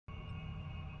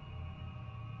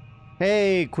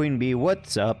Hey, Queen Bee,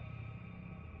 what's up?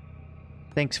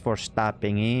 Thanks for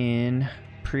stopping in.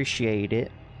 Appreciate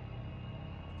it.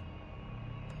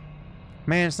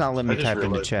 Man, it's not letting me type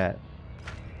into chat.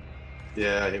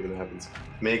 Yeah, I hate when that happens.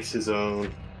 Makes his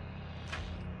own.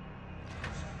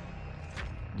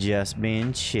 Just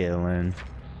been chilling.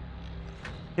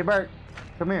 Hey, Bert,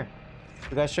 come here.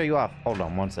 We gotta show you off. Hold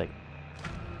on one second.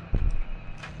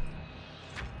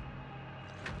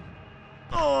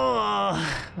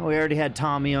 Oh, we already had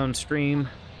Tommy on stream.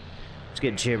 Let's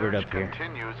get Chibbered up here.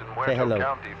 Say hello.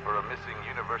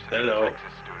 Hello.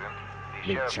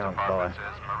 Big chunk boy.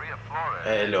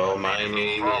 Hello, my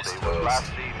name is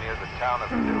Toast.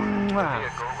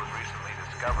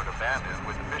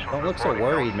 Don't look so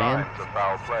worried, man.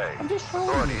 I'm just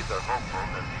worried.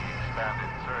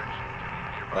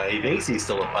 He thinks he's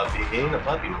still a puppy. He ain't a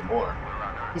puppy no more.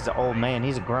 He's an old man.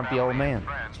 He's a grumpy old man.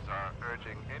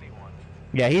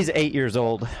 Yeah, he's 8 years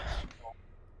old.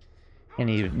 And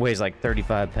he weighs like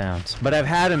 35 pounds. But I've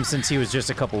had him since he was just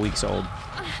a couple weeks old.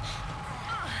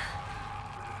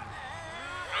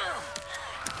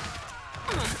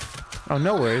 Oh,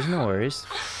 no worries, no worries.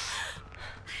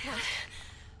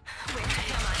 Where am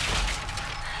I?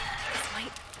 This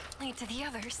might lead to the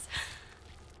others.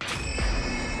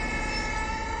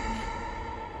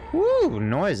 Woo,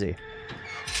 noisy.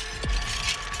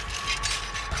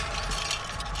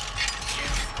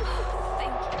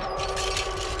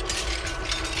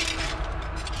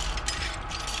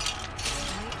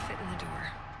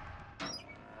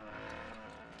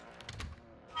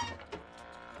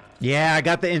 Yeah, I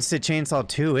got the instant chainsaw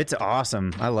too. It's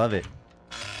awesome. I love it.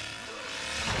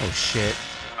 Oh shit.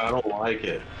 I don't like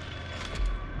it.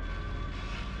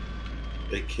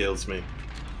 It kills me.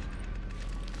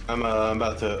 I'm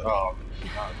about to. Oh,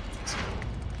 God.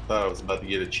 Thought I was about to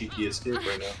get a cheeky escape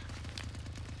right now.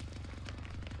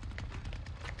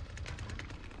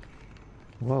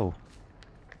 Whoa.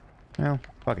 Well,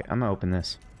 fuck it. I'm gonna open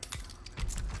this.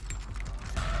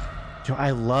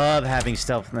 I love having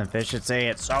stealth in the efficiency.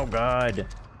 It's so good.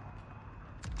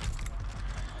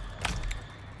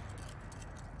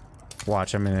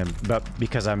 Watch, I'm gonna, but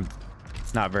because I'm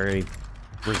not very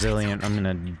resilient, I'm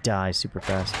gonna die super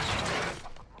fast.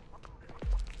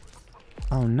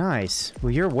 Oh, nice.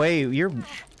 Well, you're.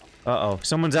 Uh-oh,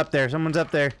 someone's up there. Someone's up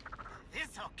there.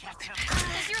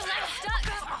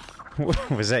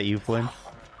 Was that you, Flynn?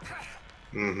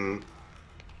 Mm-hmm.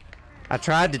 I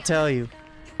tried to tell you.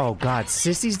 Oh god,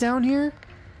 Sissy's down here?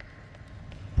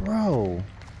 Bro.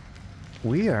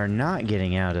 We are not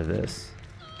getting out of this.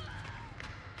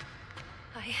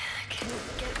 I can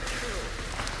get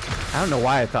through. I don't know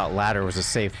why I thought ladder was a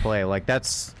safe play. Like,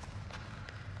 that's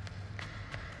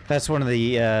one of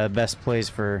the best plays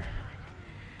for...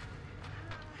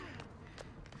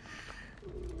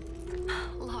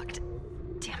 Locked.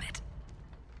 Damn it.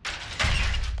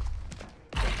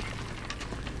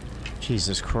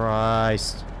 Jesus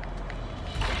Christ.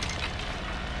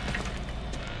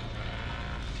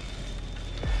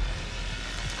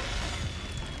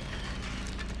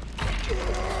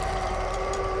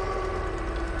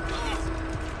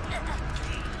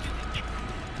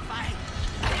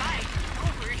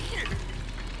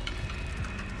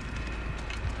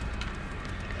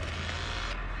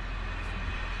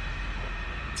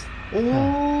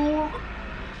 Oh,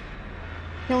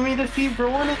 you want me to feed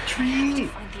Rowan a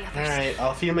treat? Alright,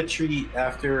 I'll feed him a treat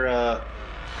after,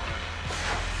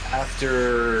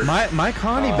 My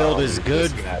Connie build is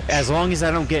good as long as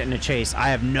I don't get in a chase. I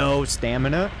have no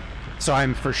stamina, so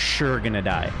I'm for sure gonna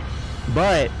die.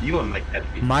 But you want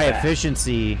my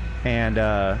efficiency and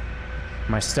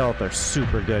my stealth are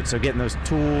super good, so getting those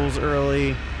tools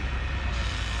early.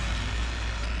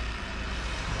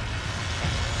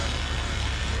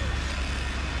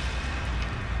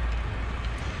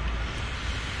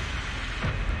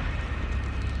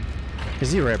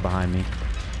 Is he right behind me?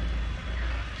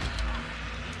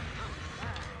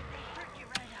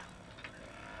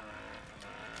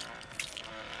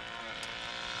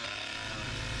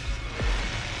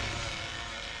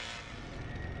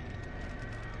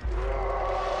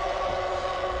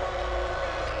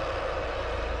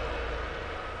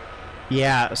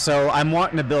 Yeah, so I'm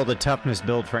wanting to build a toughness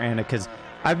build for Anna because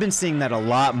I've been seeing that a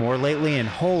lot more lately, and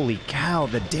holy cow,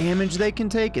 the damage they can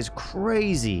take is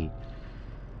crazy.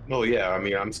 Oh yeah, I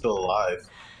mean, I'm still alive.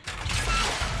 There's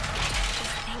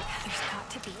got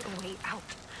to be a way out.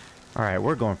 Alright,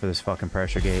 we're going for this fucking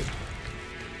pressure gate.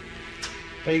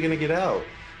 How are you gonna get out?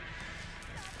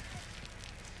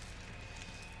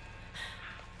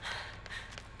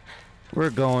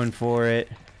 We're going for it.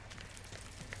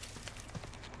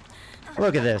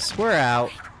 Look at this. We're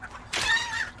out.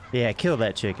 Yeah, kill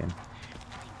that chicken.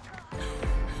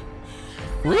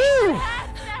 Woo! Please!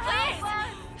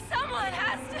 Someone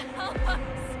has to help us!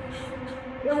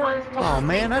 Oh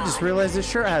man, I just realized this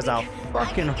shirt has a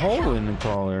fucking hole in the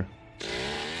collar.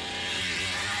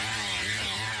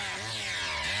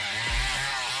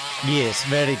 Yes,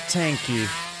 very tanky.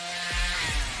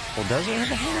 Well, does it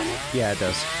have a hole in it? Yeah, it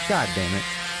does. God damn it.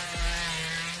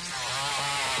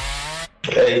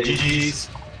 Hey, GG's.